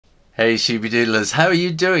Hey Shooby-Doodlers, how are you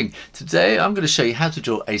doing? Today I'm going to show you how to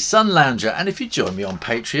draw a sun lounger, and if you join me on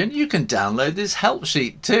Patreon you can download this help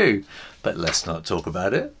sheet too. But let's not talk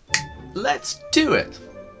about it, let's do it.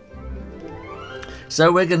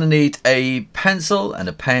 So we're going to need a pencil and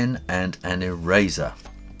a pen and an eraser.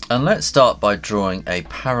 And let's start by drawing a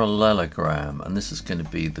parallelogram, and this is going to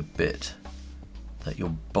be the bit that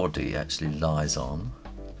your body actually lies on.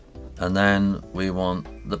 And then we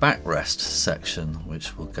want the backrest section,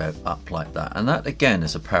 which will go up like that. And that again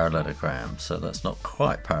is a parallelogram, so that's not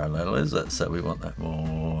quite parallel, is it? So we want that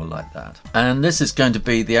more like that. And this is going to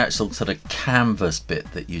be the actual sort of canvas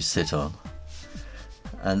bit that you sit on.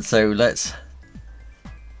 And so let's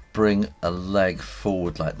bring a leg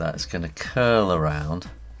forward like that. It's going to curl around.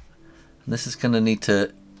 And this is going to need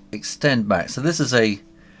to extend back. So this is a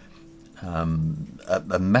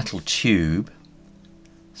metal tube.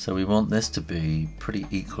 So we want this to be pretty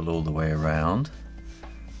equal all the way around,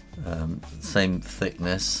 same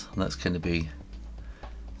thickness, and that's going to be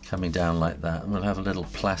coming down like that, and we'll have a little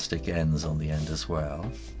plastic ends on the end as well.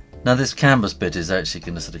 Now this canvas bit is actually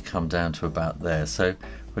going to sort of come down to about there, so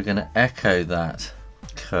we're going to echo that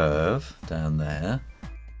curve down there.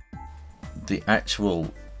 The actual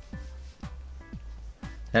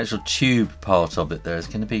tube part of it there is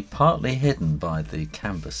going to be partly hidden by the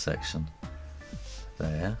canvas section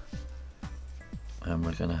there, and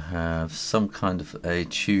we're going to have some kind of a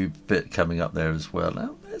tube bit coming up there as well.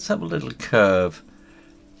 Now let's have a little curve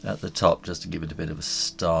at the top just to give it a bit of a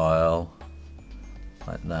style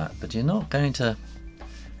like that, but you're not going to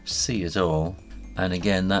see it all. And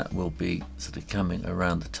again, that will be sort of coming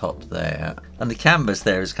around the top there, and the canvas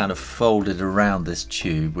there is kind of folded around this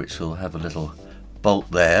tube, which will have a little bolt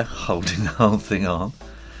there holding the whole thing on.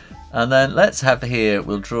 And then let's have here,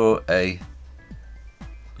 we'll draw a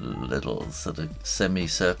little sort of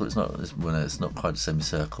semicircle. It's not quite a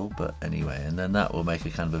semicircle, but anyway, and then that will make a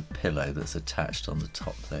kind of a pillow that's attached on the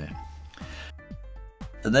top there.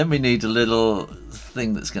 And then we need a little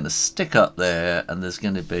thing that's going to stick up there, and there's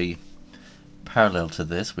going to be parallel to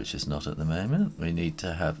this, which is not at the moment. We need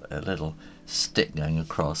to have a little stick going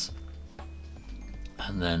across,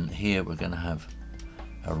 and then here we're going to have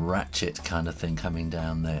a ratchet kind of thing coming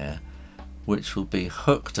down there, which will be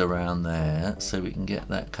hooked around there, so we can get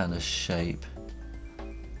that kind of shape,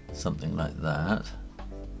 something like that,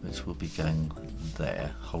 which will be going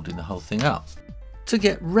there, holding the whole thing up. To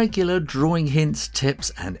get regular drawing hints,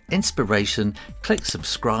 tips and inspiration, click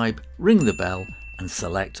subscribe, ring the bell and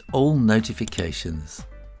select all notifications.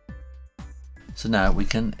 So now we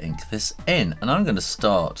can ink this in, and I'm going to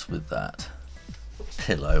start with that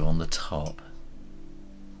pillow on the top.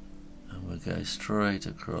 We'll go straight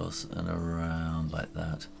across and around like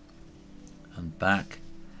that, and back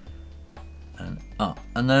and up,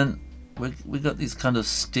 and then we've got these kind of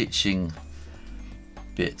stitching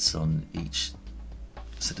bits on each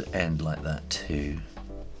sort of end like that too.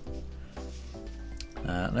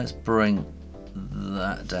 Let's bring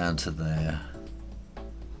that down to there.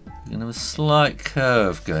 We're going to have a slight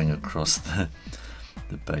curve going across the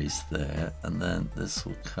base there, and then this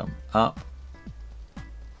will come up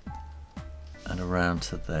and around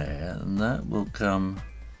to there, and that will come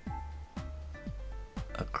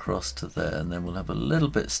across to there, and then we'll have a little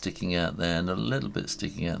bit sticking out there and a little bit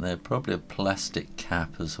sticking out there, probably a plastic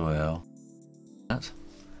cap as well,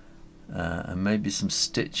 and maybe some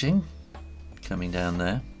stitching coming down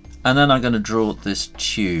there. And then I'm going to draw this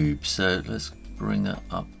tube, so let's bring that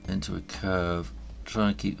up into a curve, try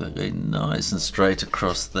and keep that going nice and straight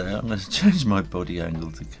across there. I'm going to change my body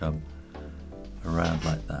angle to come around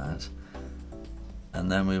like that. And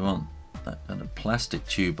then we want that kind of plastic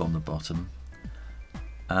tube on the bottom,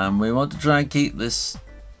 and we want to try and keep this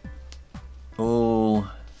all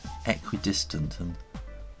equidistant and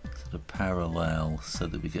sort of parallel, so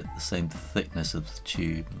that we get the same thickness of the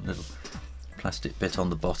tube, a little plastic bit on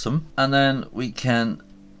the bottom. And then we can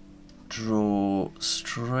draw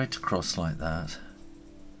straight across like that,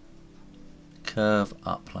 curve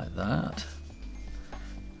up like that,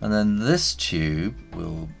 and then this tube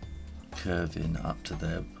will curve in up to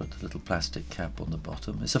there, put a little plastic cap on the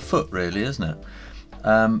bottom. It's a foot really, isn't it?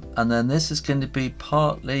 And then this is going to be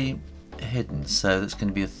partly hidden, so it's going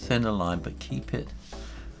to be a thinner line, but keep it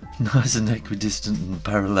nice and equidistant and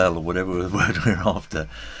parallel, or whatever word we're after,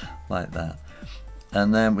 like that.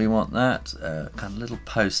 And then we want that kind of little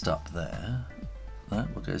post up there,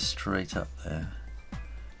 that will go straight up there,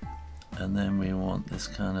 and then we want this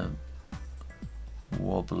kind of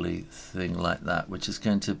wobbly thing like that, which is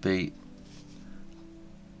going to be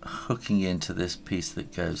hooking into this piece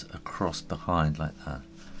that goes across behind like that.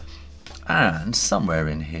 And somewhere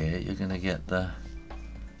in here you're going to get the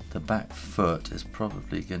the back foot is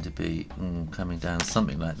probably going to be coming down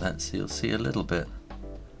something like that, so you'll see a little bit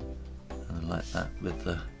like that with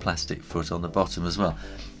the plastic foot on the bottom as well.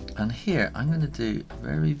 And here I'm going to do a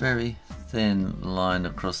very, very thin line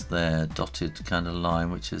across there, dotted kind of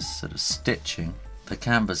line, which is sort of stitching. The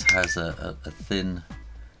canvas has a thin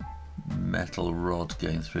metal rod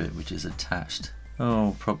going through it, which is attached.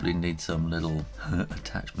 Oh, probably need some little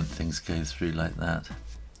attachment things going through like that.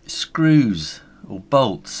 Screws or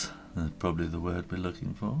bolts, that's probably the word we're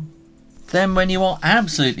looking for. Then when you are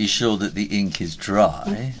absolutely sure that the ink is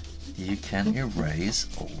dry, you can erase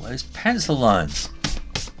all those pencil lines.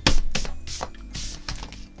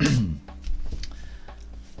 And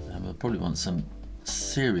we'll probably want some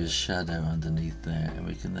serious shadow underneath there, and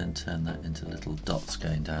we can then turn that into little dots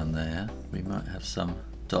going down there. We might have some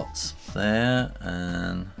dots there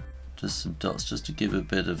and just some dots just to give a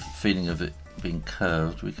bit of feeling of it being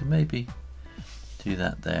curved. We can maybe do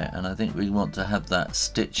that there, and I think we want to have that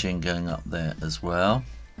stitching going up there as well,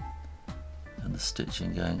 and the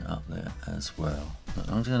stitching going up there as well.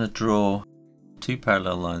 I'm going to draw two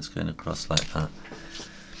parallel lines going across like that,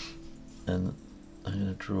 and I'm going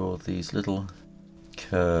to draw these little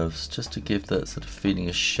curves just to give that sort of feeling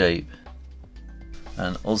of shape,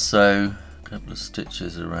 and also a couple of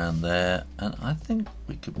stitches around there, and I think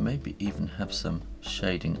we could maybe even have some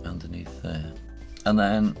shading underneath there. And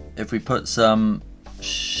then if we put some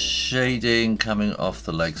shading coming off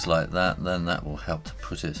the legs like that, then that will help to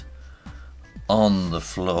put it on the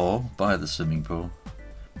floor by the swimming pool.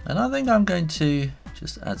 And I think I'm going to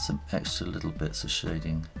just add some extra little bits of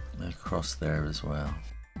shading across there as well.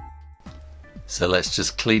 So let's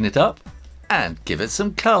just clean it up and give it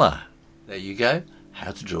some colour. There you go,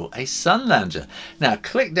 how to draw a sun lounger. Now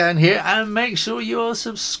click down here and make sure you are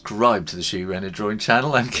subscribed to the Shoo Rayner drawing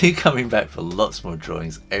channel, and keep coming back for lots more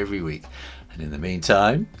drawings every week. And in the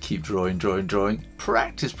meantime, keep drawing, drawing, drawing,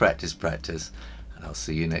 practice, practice, practice, and I'll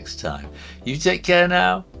see you next time. You take care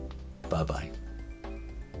now, bye bye.